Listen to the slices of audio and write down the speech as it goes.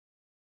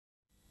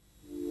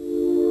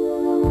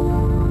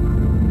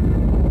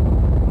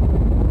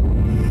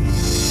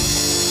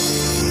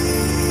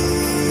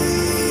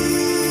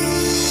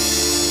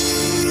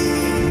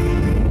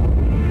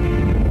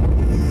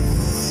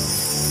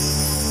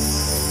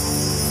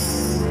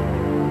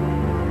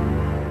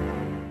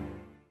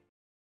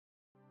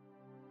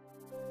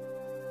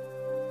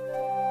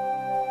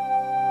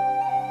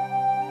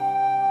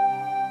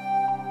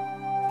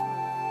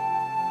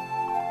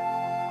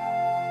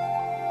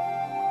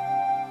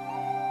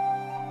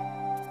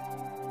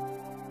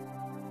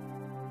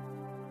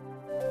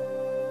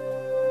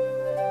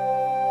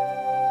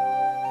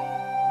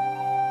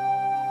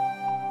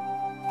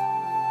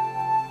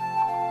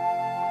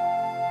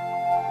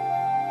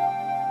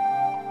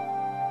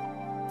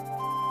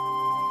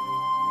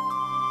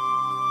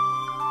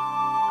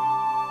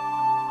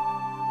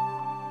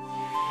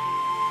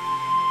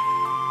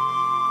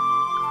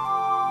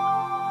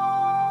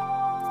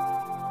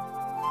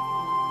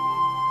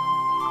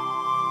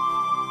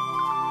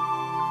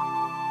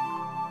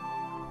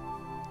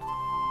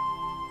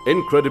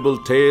incredible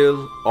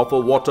tale of a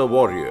water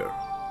warrior.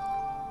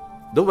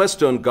 The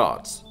Western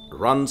Ghats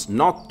runs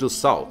north to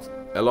south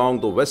along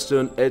the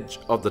western edge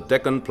of the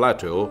Deccan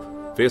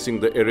Plateau facing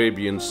the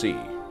Arabian Sea.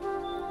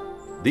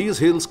 These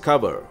hills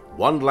cover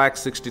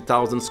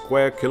 160,000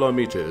 square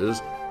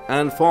kilometers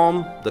and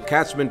form the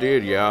catchment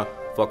area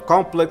for a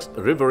complex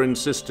riverine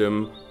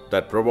system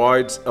that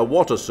provides a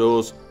water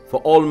source for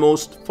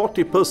almost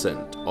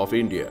 40% of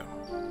India.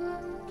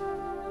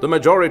 The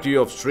majority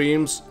of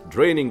streams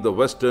draining the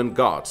Western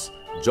Ghats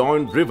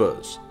join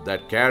rivers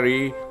that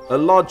carry a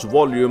large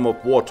volume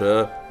of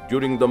water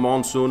during the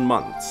monsoon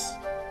months.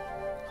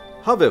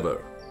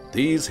 However,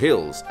 these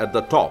hills at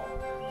the top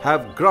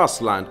have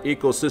grassland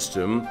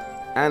ecosystem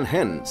and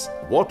hence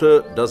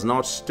water does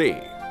not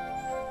stay.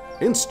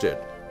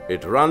 Instead,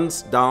 it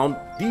runs down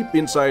deep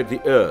inside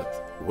the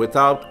earth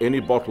without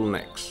any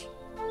bottlenecks.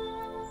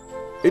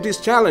 It is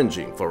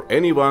challenging for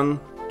anyone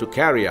to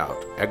carry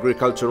out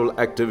agricultural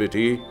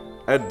activity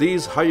at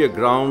these higher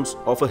grounds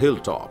of a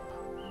hilltop.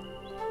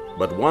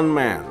 But one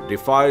man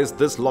defies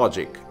this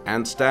logic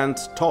and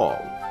stands tall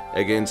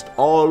against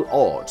all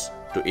odds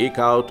to eke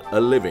out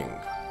a living.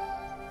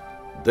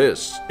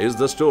 This is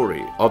the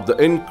story of the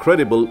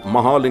incredible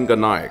Mahalinga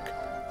Naik,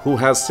 who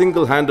has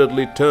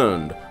single-handedly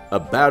turned a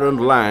barren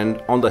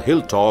land on the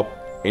hilltop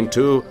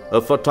into a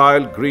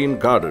fertile green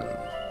garden.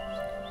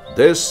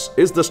 This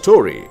is the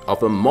story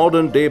of a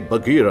modern-day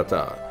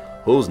Bhagiratha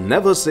whose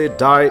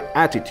never-say-die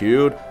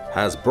attitude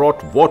has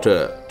brought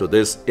water to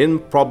this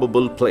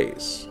improbable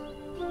place.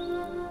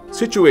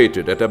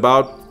 Situated at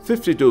about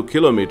 52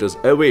 kilometers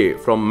away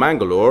from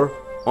Mangalore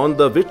on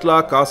the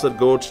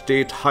Vitla-Kasargod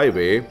State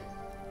Highway,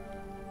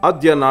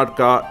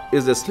 Adyanadka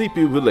is a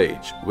sleepy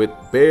village with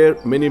bare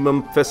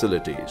minimum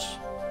facilities.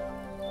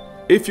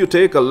 If you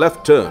take a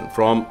left turn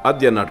from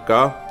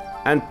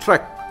Adyanadka and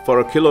trek for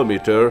a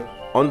kilometer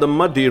on the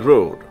muddy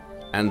road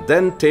and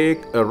then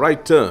take a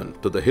right turn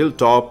to the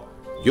hilltop,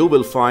 you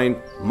will find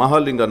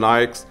Mahalinga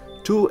Naik's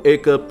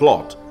 2-acre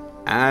plot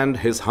and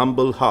his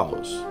humble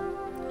house.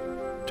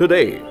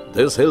 Today,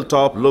 this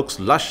hilltop looks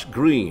lush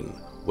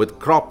green with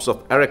crops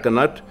of areca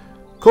nut,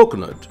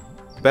 coconut,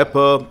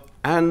 pepper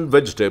and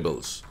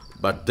vegetables.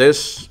 But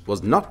this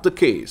was not the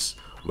case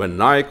when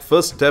Naik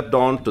first stepped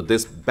on to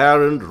this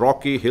barren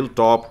rocky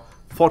hilltop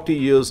 40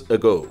 years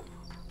ago.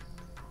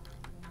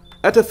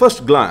 At a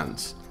first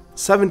glance,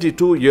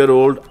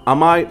 72-year-old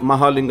Amai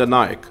Mahalinga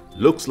Naik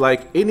looks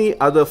like any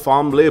other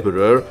farm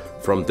laborer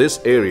from this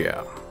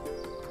area.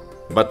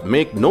 But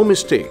make no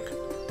mistake,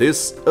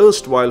 this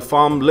erstwhile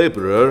farm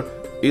laborer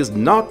is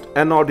not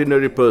an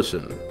ordinary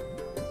person.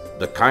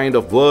 The kind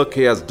of work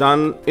he has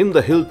done in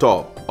the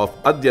hilltop of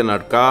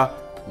Adyanadka,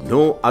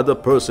 no other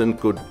person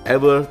could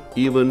ever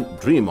even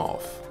dream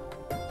of.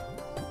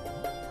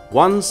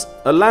 Once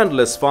a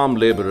landless farm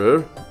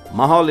laborer,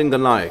 Mahalinga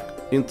Naik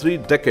in 3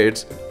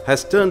 decades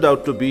has turned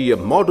out to be a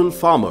model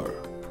farmer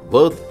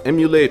worth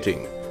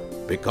emulating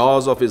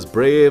because of his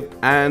brave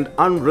and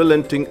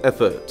unrelenting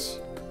efforts.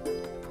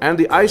 And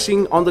the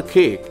icing on the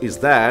cake is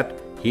that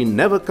he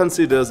never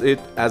considers it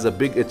as a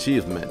big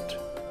achievement.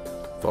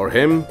 For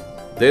him,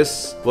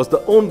 this was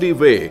the only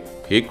way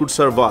he could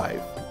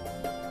survive.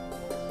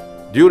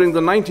 During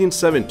the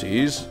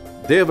 1970s,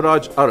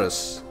 Devraj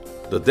Aras,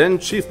 the then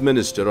Chief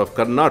Minister of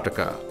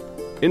Karnataka,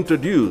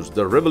 introduced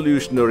the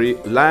revolutionary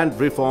Land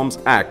Reforms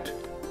Act,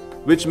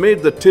 which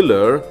made the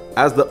tiller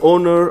as the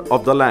owner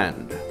of the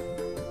land.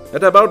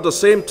 At about the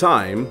same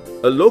time,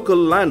 a local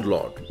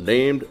landlord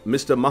named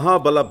Mr.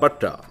 Mahabala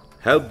Bhatta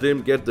helped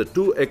him get the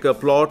 2-acre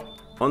plot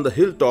on the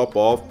hilltop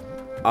of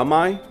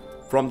Amai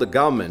from the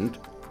government,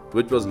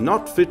 which was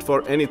not fit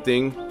for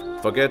anything,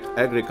 forget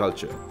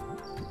agriculture.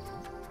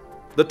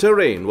 The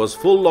terrain was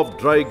full of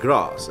dry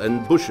grass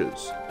and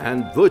bushes,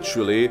 and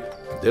virtually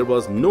there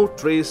was no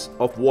trace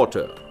of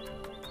water.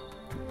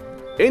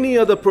 Any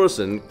other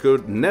person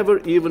could never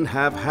even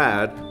have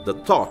had the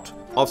thought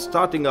of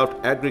starting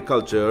out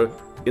agriculture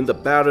in the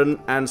barren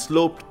and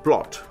sloped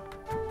plot.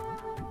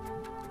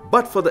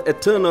 But for the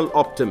eternal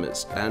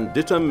optimist and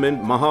determined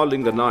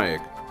Mahalinga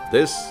Naik,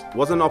 this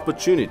was an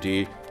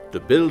opportunity to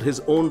build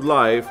his own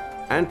life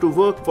and to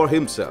work for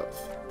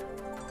himself.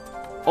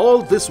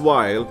 All this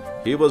while,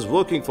 he was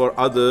working for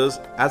others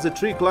as a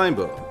tree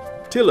climber,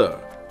 tiller,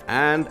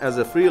 and as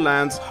a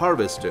freelance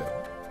harvester.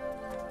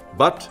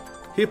 But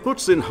he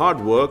puts in hard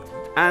work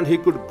and he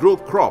could grow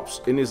crops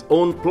in his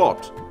own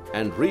plot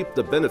and reap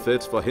the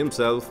benefits for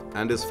himself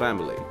and his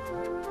family.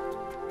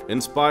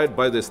 Inspired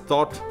by this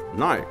thought,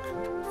 Naik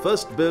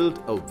first built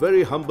a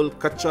very humble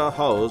kacha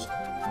house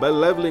by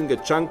leveling a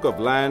chunk of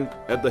land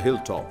at the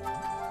hilltop.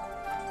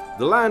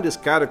 The land is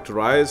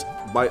characterized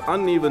by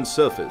uneven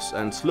surface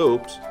and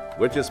slopes,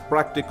 which is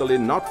practically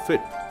not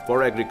fit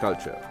for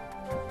agriculture.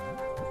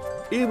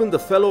 Even the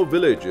fellow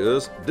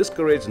villagers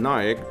discouraged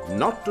Naik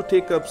not to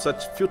take up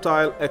such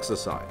futile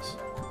exercise.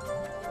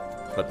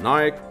 But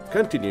Naik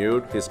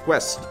continued his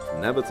quest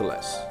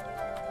nevertheless.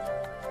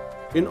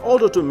 In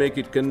order to make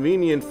it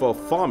convenient for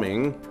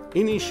farming,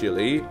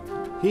 initially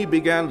he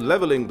began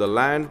leveling the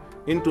land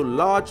into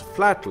large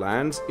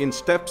flatlands in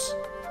steps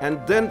and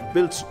then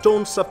built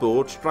stone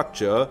support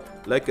structure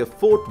like a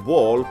fort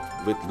wall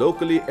with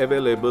locally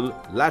available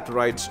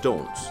laterite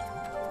stones.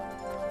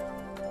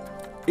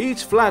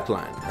 Each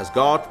flatland has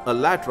got a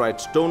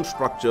laterite stone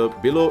structure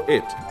below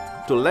it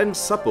to lend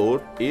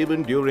support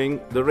even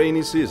during the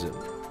rainy season.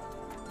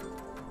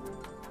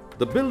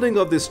 The building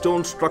of the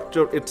stone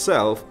structure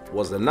itself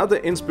was another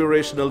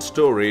inspirational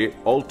story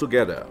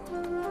altogether.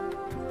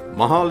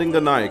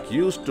 Mahalinga Naik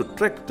used to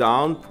trek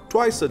down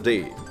twice a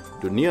day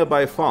to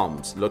nearby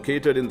farms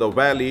located in the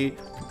valley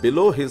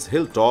below his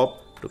hilltop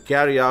to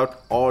carry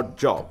out odd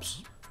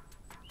jobs.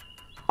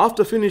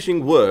 After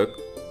finishing work,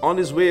 on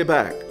his way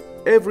back,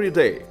 every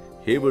day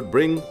he would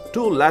bring 2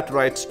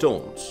 laterite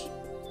stones.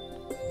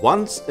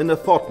 Once in a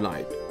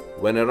fortnight,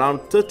 when around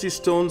 30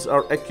 stones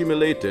are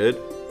accumulated,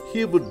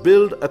 he would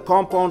build a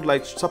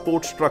compound-like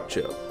support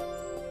structure.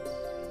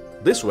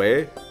 This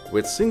way,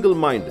 with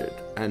single-minded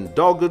and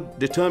dogged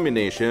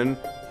determination,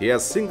 he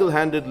has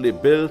single-handedly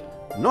built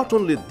not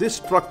only this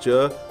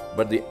structure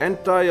but the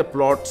entire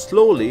plot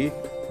slowly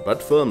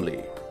but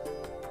firmly.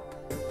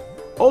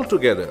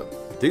 Altogether,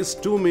 this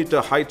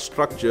 2-meter height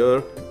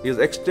structure is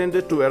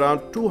extended to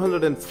around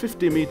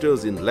 250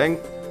 meters in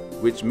length,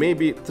 which may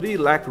be 3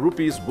 lakh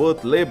rupees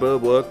worth labor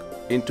work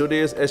in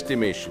today's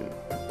estimation.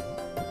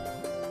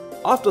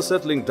 After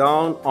settling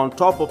down on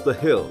top of the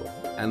hill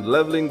and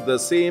leveling the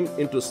same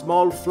into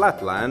small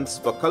flatlands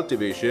for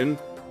cultivation,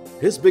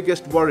 his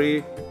biggest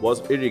worry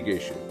was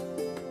irrigation.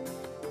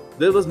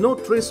 There was no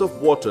trace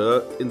of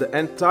water in the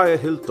entire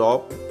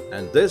hilltop,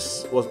 and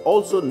this was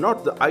also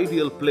not the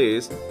ideal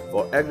place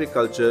for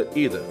agriculture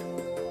either.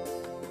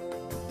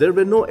 There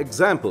were no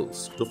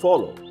examples to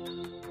follow.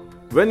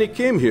 When he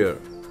came here,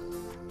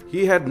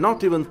 he had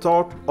not even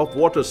thought of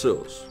water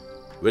source,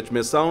 which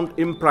may sound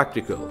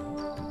impractical.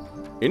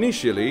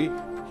 Initially,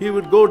 he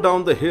would go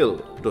down the hill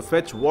to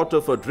fetch water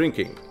for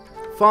drinking,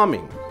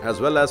 farming, as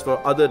well as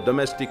for other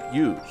domestic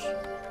use.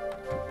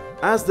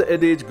 As the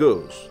adage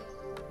goes,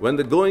 when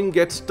the going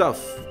gets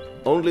tough,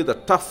 only the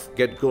tough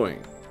get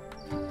going.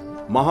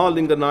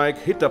 Mahalinga Naik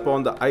hit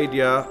upon the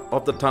idea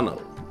of the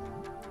tunnel.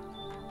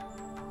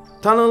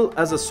 Tunnel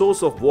as a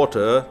source of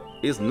water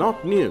is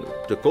not new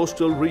to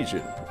coastal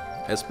region,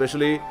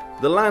 especially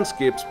the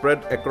landscape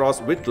spread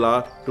across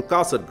Vitla to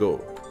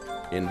Kasaragod,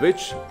 in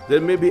which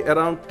there may be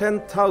around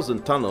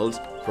 10,000 tunnels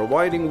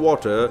providing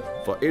water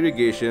for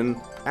irrigation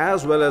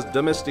as well as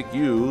domestic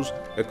use,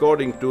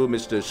 according to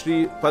Mr.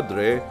 Sri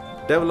Padre,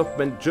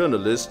 development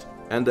journalist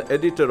and the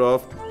editor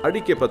of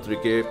Adike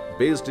Patrike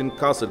based in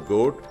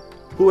Kasaragod,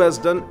 who has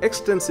done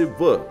extensive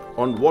work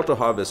on water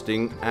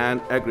harvesting and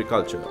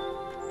agriculture.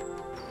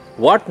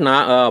 What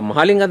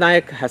Mahalinga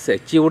Naik has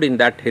achieved in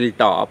that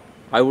hilltop,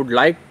 I would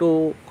like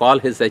to call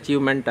his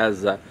achievement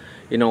as,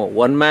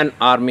 one-man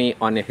army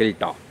on a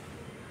hilltop.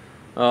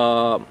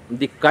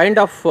 The kind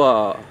of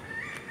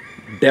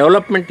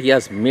development he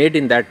has made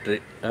in that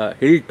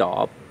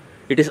hilltop,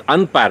 it is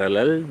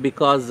unparalleled,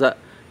 because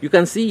you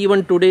can see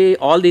even today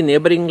all the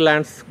neighboring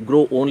lands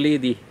grow only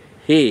the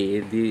hay,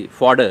 the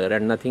fodder,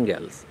 and nothing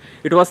else.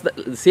 It was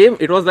the same.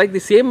 It was like the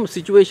same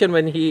situation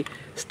when he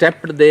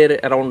stepped there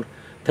around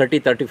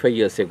 30-35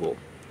 years ago.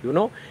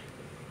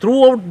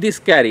 Throughout this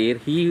career,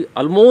 he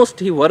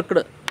worked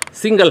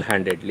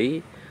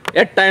single-handedly.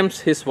 At times,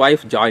 his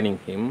wife joining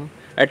him.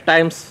 At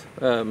times,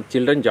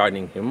 children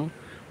joining him.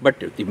 But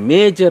the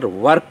major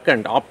work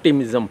and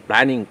optimism,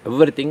 planning,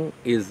 everything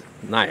is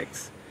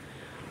Naik's.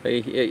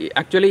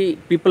 Actually,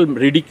 people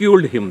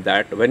ridiculed him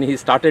that when he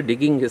started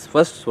digging his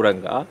first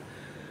suranga,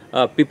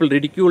 people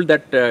ridiculed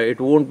that it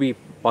won't be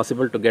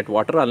possible to get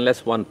water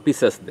unless one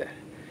pisses there.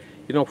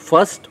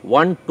 First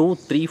 1, 2,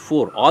 3,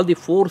 4, all the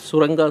 4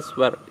 surangas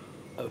were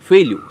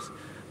failures.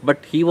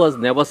 But he was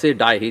never say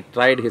die. He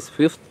tried his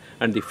 5th,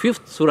 and the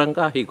 5th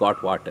suranga he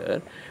got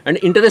water. And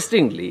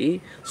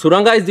interestingly,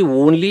 suranga is the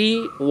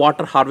only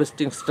water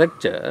harvesting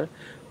structure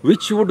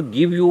which would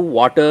give you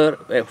water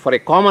for a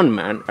common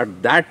man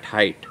at that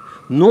height.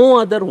 No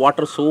other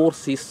water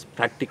source is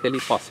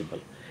practically possible.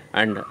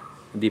 And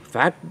the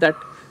fact that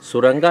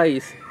suranga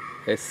is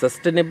a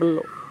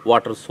sustainable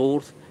water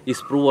source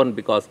is proven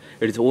because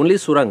it is only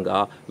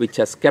suranga which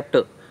has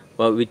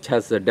which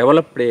has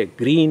developed a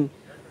green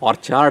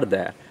orchard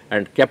there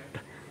and kept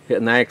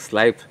Naik's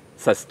life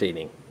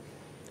sustaining.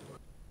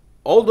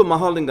 Although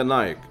Mahalinga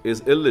Naik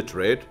is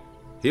illiterate,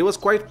 he was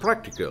quite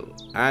practical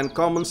and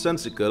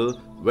commonsensical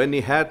when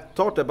he had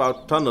thought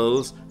about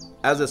tunnels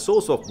as a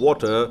source of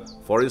water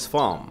for his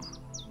farm.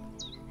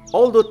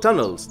 Although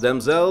tunnels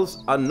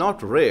themselves are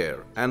not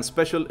rare and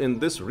special in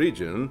this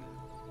region,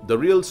 the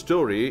real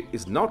story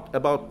is not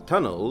about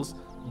tunnels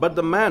but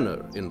the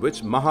manner in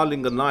which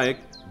Mahalinga Naik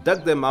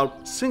dug them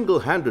out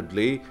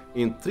single-handedly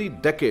in 3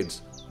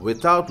 decades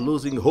without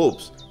losing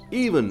hopes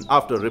even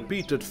after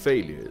repeated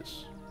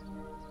failures.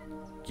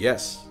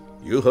 Yes,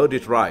 you heard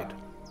it right.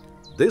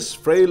 This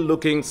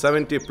frail-looking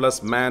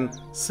 70-plus man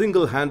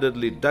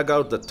single-handedly dug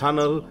out the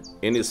tunnel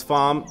in his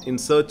farm in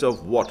search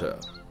of water.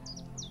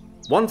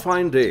 One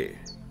fine day,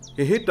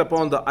 He hit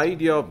upon the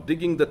idea of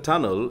digging the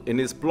tunnel in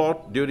his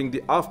plot during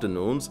the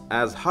afternoons,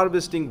 as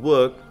harvesting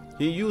work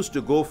he used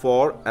to go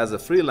for as a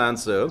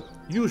freelancer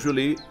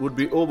usually would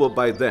be over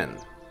by then.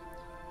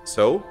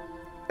 So,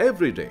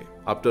 every day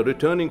after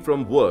returning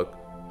from work,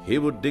 he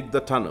would dig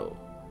the tunnel.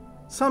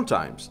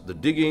 Sometimes the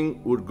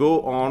digging would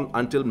go on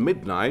until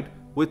midnight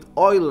with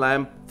oil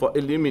lamp for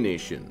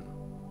illumination.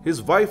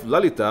 His wife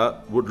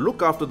Lalita would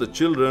look after the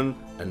children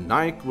and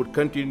Naik would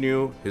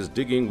continue his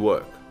digging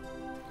work.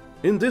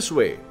 In this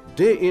way,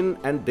 day in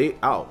and day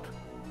out,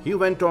 he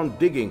went on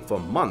digging for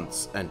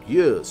months and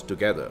years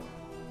together.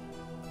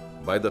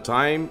 By the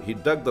time he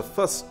dug the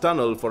first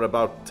tunnel for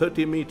about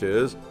 30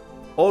 meters,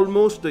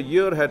 almost a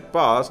year had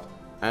passed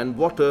and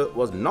water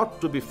was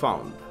not to be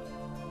found.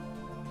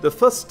 The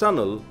first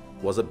tunnel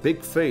was a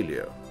big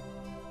failure.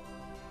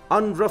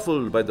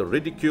 Unruffled by the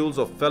ridicules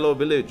of fellow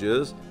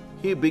villagers,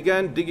 he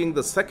began digging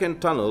the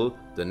second tunnel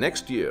the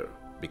next year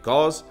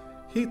because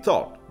he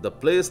thought the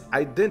place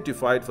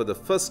identified for the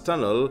first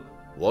tunnel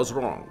was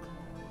wrong.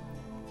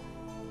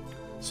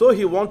 So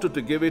he wanted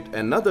to give it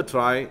another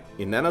try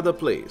in another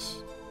place.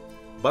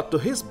 But to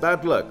his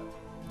bad luck,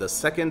 the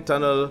second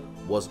tunnel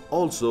was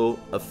also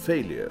a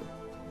failure.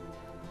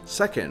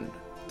 Second,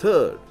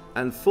 third,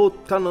 and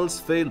fourth tunnels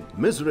failed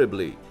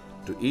miserably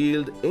to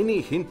yield any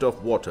hint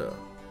of water.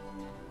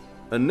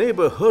 A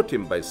neighbor hurt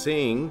him by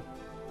saying,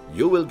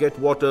 "You will get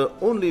water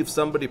only if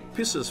somebody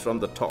pisses from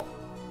the top."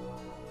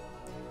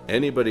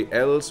 Anybody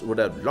else would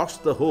have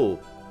lost the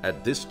hope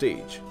at this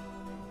stage.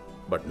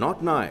 But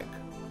not Naik.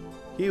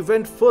 He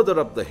went further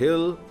up the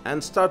hill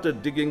and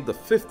started digging the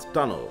fifth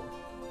tunnel.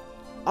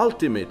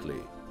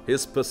 Ultimately,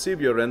 his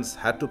perseverance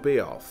had to pay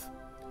off.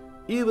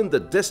 Even the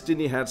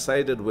destiny had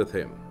sided with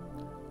him.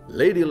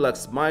 Lady Luck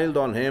smiled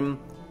on him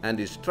and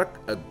he struck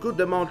a good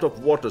amount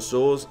of water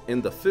source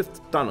in the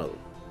fifth tunnel.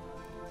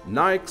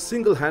 Naik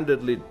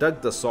single-handedly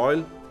dug the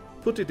soil,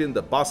 put it in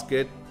the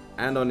basket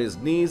and on his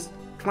knees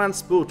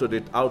transported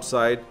it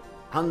outside,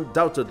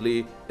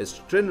 undoubtedly a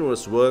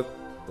strenuous work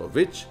for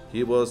which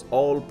he was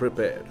all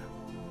prepared.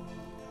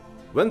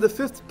 When the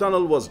fifth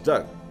tunnel was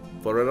dug,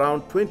 for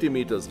around 20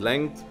 meters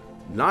length,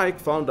 Naik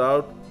found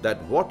out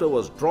that water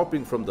was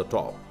dropping from the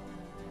top.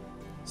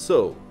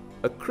 So,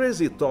 a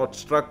crazy thought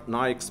struck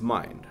Naik's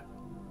mind.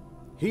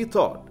 He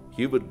thought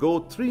he would go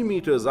 3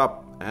 meters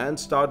up and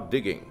start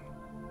digging.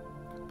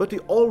 But he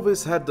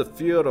always had the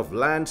fear of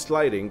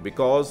landsliding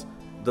because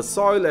the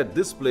soil at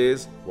this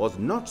place was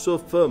not so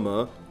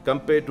firmer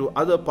compared to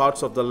other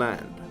parts of the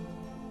land.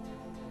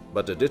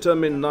 But a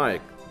determined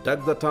Naik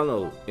dug the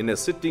tunnel in a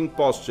sitting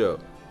posture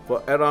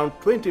for around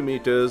 20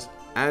 meters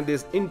and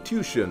his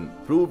intuition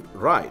proved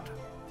right.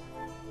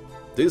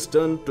 This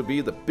turned to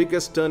be the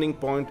biggest turning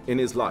point in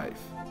his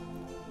life.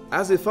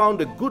 As he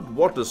found a good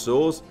water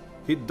source,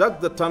 he dug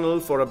the tunnel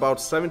for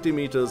about 70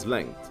 meters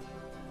length.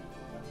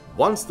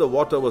 Once the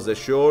water was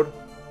assured,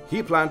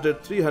 he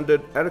planted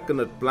 300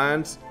 arecanut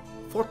plants,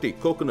 40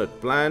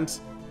 coconut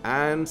plants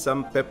and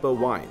some pepper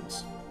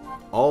vines.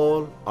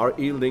 All are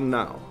yielding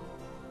now.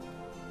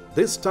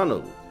 This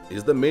tunnel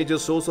is the major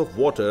source of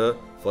water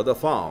for the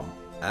farm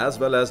as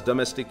well as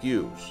domestic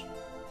use.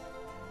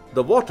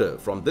 The water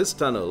from this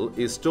tunnel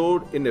is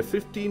stored in a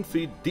 15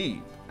 feet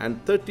deep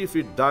and 30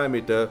 feet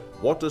diameter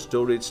water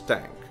storage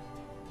tank.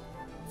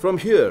 From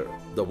here,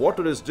 the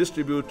water is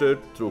distributed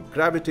through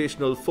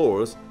gravitational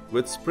force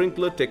with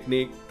sprinkler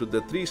technique to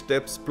the 3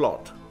 steps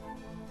plot.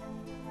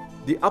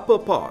 The upper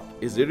part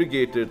is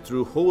irrigated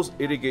through hose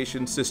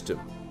irrigation system.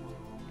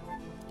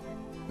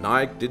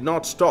 Naik did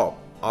not stop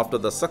after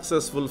the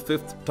successful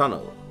 5th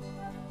tunnel.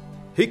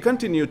 He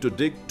continued to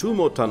dig 2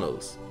 more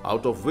tunnels,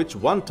 out of which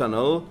one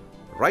tunnel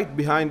right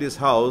behind his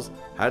house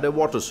had a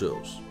water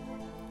source.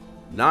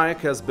 Naik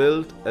has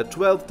built a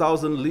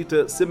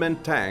 12,000-liter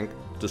cement tank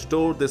to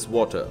store this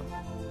water.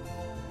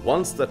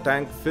 Once the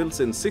tank fills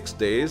in 6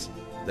 days,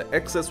 the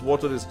excess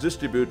water is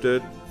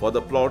distributed for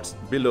the plots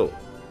below.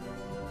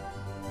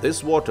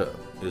 This water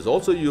is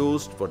also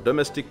used for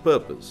domestic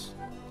purpose.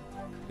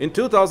 In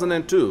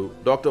 2002,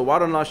 Dr.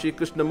 Varanasi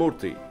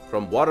Krishnamurthy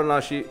from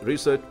Varanasi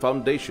Research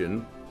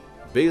Foundation,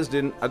 based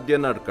in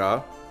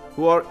Agartala,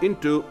 who are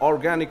into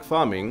organic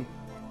farming,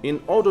 in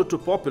order to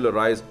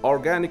popularize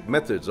organic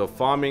methods of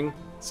farming,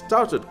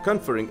 started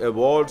conferring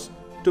awards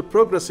to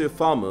progressive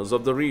farmers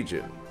of the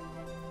region.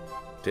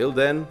 Till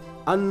then,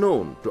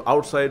 unknown to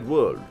outside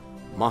world,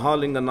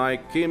 Mahalinga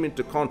Naik came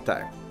into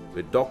contact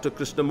with Dr.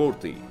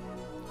 Krishnamurthy.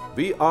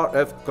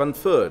 VRF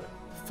conferred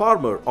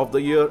Farmer of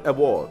the Year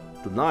award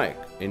to Naik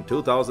in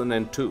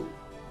 2002.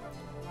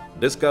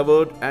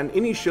 Discovered and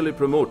initially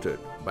promoted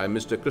by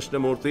Mr.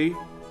 Krishnamurthy,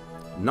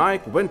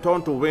 Naik went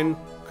on to win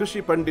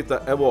Krishi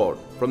Pandita award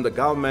from the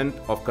government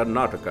of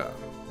Karnataka.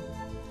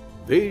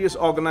 Various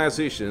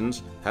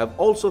organizations have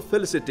also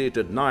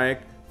felicitated Naik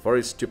for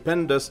his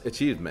stupendous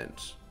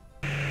achievements.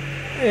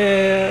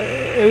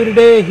 Every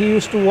day he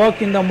used to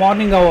work in the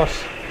morning hours.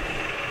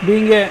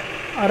 Being a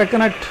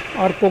arecanut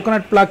or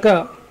coconut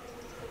plucker,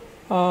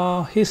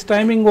 his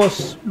timing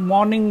was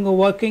morning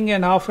working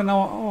and half an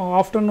hour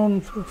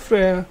afternoon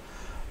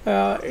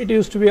it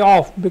used to be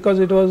off because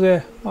it was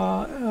a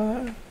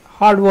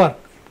hard work.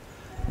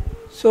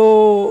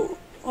 So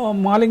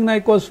Mahaling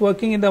Naik was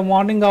working in the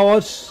morning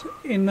hours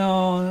in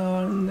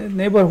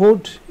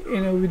neighborhood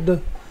with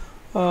the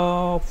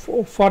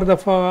for the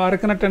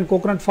arecanut and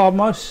coconut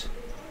farmers.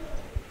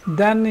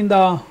 Then in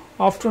the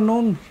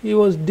afternoon he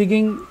was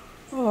digging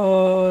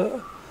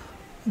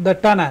the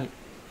tunnel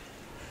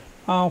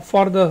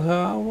for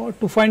the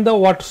to find the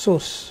water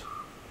source.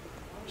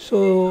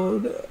 So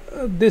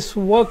this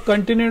work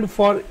continued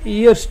for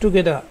years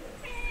together.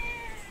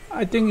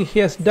 I think he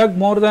has dug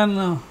more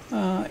than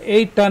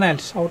 8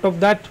 tunnels. Out of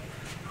that,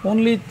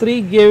 only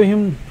 3 gave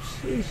him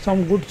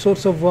some good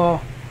source of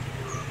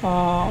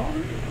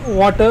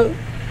water.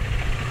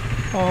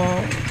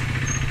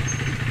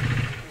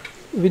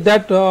 With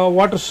that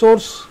water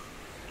source,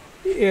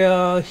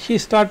 he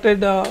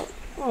started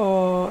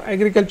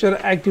agriculture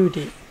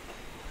activity.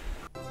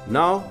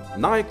 Now,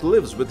 Naik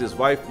lives with his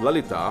wife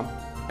Lalita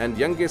and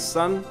youngest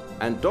son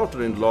and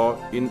daughter-in-law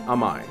in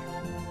Amai.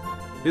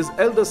 His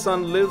elder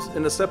son lives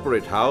in a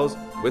separate house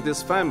with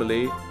his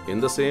family in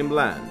the same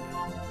land.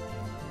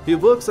 He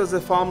works as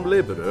a farm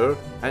laborer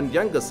and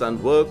younger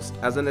son works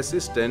as an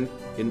assistant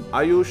in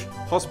Ayush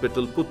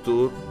Hospital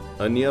Puttur,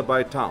 a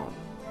nearby town.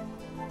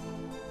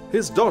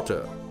 His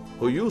daughter,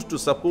 who used to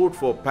support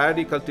for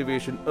paddy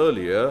cultivation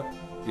earlier,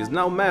 is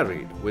now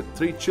married with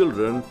 3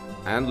 children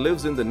and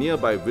lives in the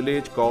nearby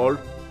village called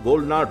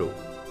Volnadu.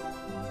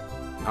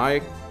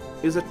 Naik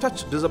is a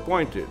touch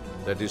disappointed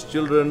that his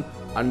children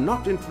are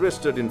not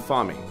interested in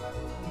farming.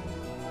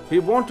 He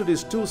wanted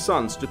his 2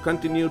 sons to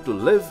continue to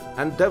live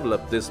and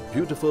develop this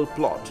beautiful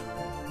plot.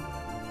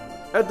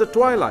 At the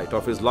twilight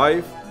of his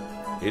life,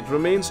 it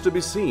remains to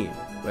be seen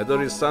whether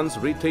his sons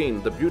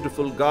retain the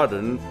beautiful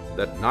garden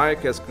that Naik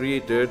has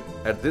created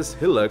at this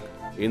hillock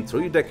in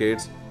 3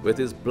 decades with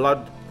his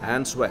blood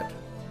and sweat.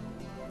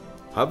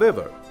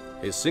 However,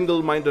 his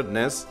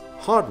single-mindedness,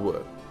 hard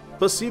work,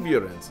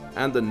 perseverance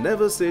and the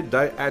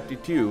never-say-die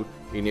attitude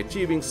in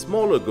achieving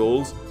smaller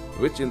goals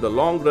which in the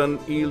long run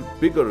yield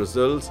bigger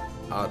results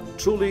are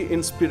truly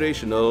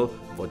inspirational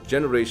for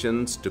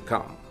generations to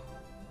come.